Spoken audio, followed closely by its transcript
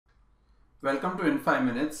Welcome to In 5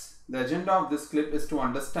 Minutes. The agenda of this clip is to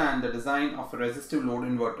understand the design of a resistive load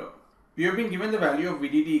inverter. We have been given the value of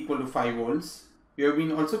VDD equal to 5 volts. We have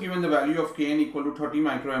been also given the value of Kn equal to 30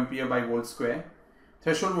 microampere by volt square.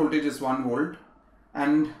 Threshold voltage is 1 volt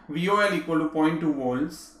and VOL equal to 0.2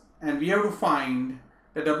 volts, and we have to find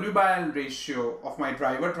the W by L ratio of my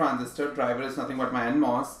driver transistor. Driver is nothing but my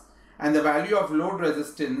NMOS, and the value of load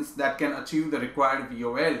resistance that can achieve the required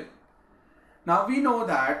VOL. Now we know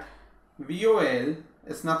that VOL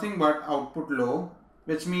is nothing but output low,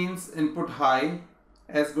 which means input high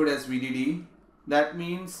as good as VDD. That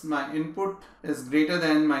means my input is greater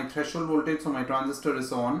than my threshold voltage, so my transistor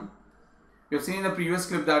is on. We have seen in the previous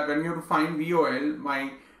clip that when we have to find VOL,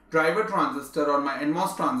 my driver transistor or my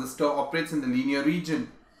NMOS transistor operates in the linear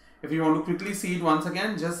region. If you want to quickly see it once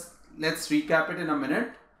again, just let's recap it in a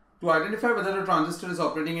minute. To identify whether the transistor is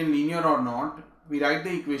operating in linear or not, we write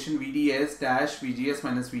the equation VDS dash VGS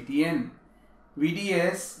minus VTN.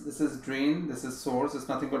 VDS, this is drain, this is source, is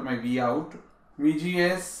nothing but my V out.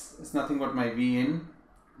 VGS is nothing but my V in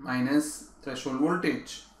minus threshold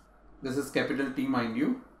voltage. This is capital T, mind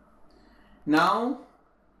you. Now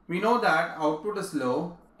we know that output is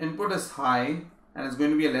low, input is high, and it's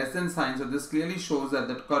going to be a less than sign. So this clearly shows that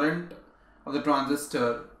the current of the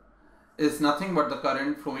transistor is nothing but the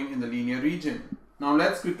current flowing in the linear region. Now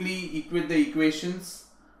let's quickly equate the equations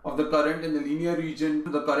of the current in the linear region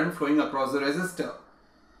to the current flowing across the resistor.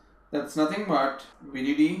 That's nothing but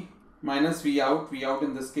VDD minus V out. V out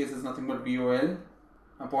in this case is nothing but VOL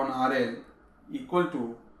upon RL equal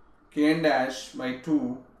to Kn dash by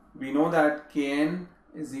 2. We know that Kn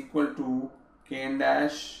is equal to Kn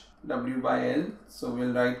dash W by L. So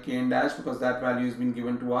we'll write Kn dash because that value has been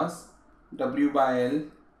given to us. W by L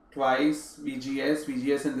twice VGS.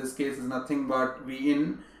 VGS in this case is nothing but V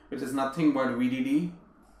in, which is nothing but VDD.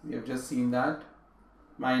 We have just seen that,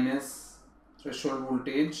 minus threshold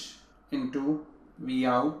voltage into V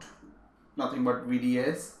out, nothing but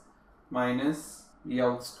VDS, minus V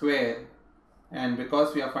out square. And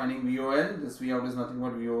because we are finding VOL, this V out is nothing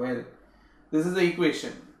but VOL. This is the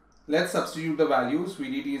equation. Let's substitute the values.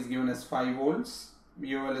 VDD is given as 5 volts,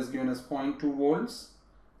 VOL is given as 0.2 volts,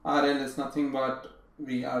 RL is nothing but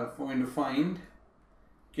we are going to find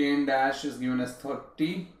Kn dash is given as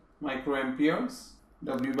 30 microamperes.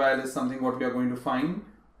 W by L is something what we are going to find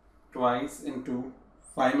twice into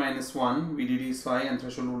 5 minus 1, VDD is 5 and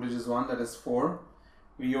threshold voltage is 1, that is 4.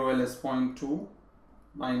 VOL is 0.2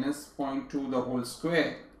 minus 0.2 the whole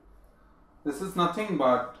square. This is nothing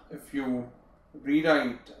but, if you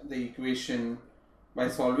rewrite the equation by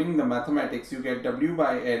solving the mathematics, you get W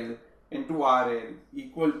by L into RL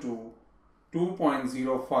equal to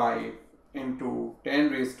 2.05 into 10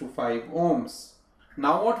 raised to 5 ohms.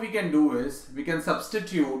 Now what we can do is we can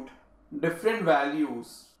substitute different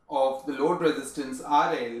values of the load resistance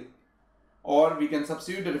RL, or we can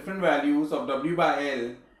substitute the different values of W by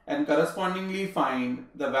L and correspondingly find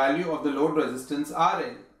the value of the load resistance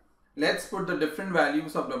RL. Let's put the different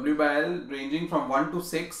values of W by L ranging from 1 to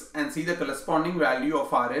 6 and see the corresponding value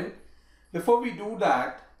of RL. Before we do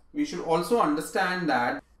that, we should also understand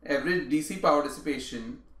that average DC power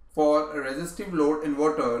dissipation for a resistive load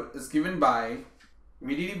inverter is given by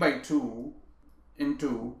VDD by 2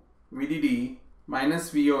 into VDD minus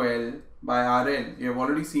VOL by RL. We have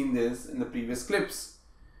already seen this in the previous clips,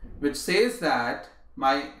 which says that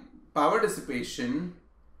my power dissipation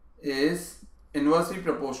is inversely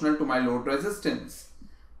proportional to my load resistance.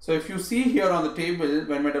 So if you see here on the table,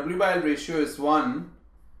 when my W by L ratio is 1,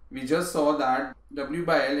 we just saw that W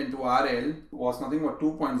by L into RL was nothing but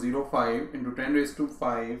 2.05 into 10 raised to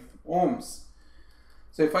 5 ohms.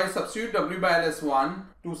 So if I substitute W by L as 1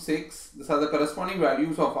 to 6, these are the corresponding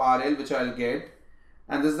values of RL which I will get,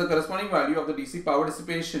 and this is the corresponding value of the DC power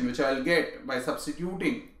dissipation which I will get by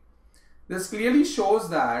substituting. This clearly shows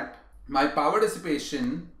that my power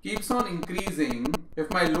dissipation keeps on increasing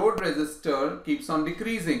if my load resistor keeps on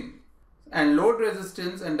decreasing, and load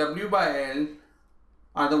resistance and W by L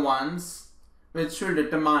are the ones which will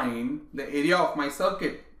determine the area of my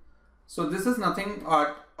circuit. So this is nothing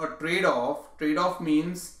but a trade-off. Trade-off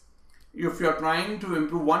means if you are trying to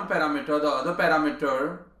improve one parameter, the other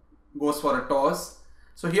parameter goes for a toss.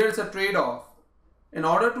 So here it's a trade-off. In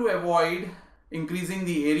order to avoid increasing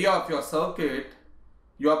the area of your circuit,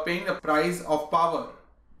 you are paying the price of power.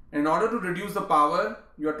 In order to reduce the power,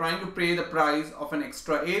 you are trying to pay the price of an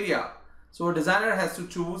extra area. So a designer has to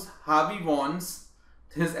choose how he wants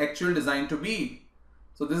his actual design to be.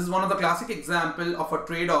 So this is one of the classic example of a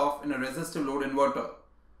trade-off in a resistive load inverter.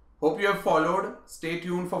 Hope you have followed. Stay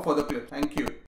tuned for further clips. Thank you.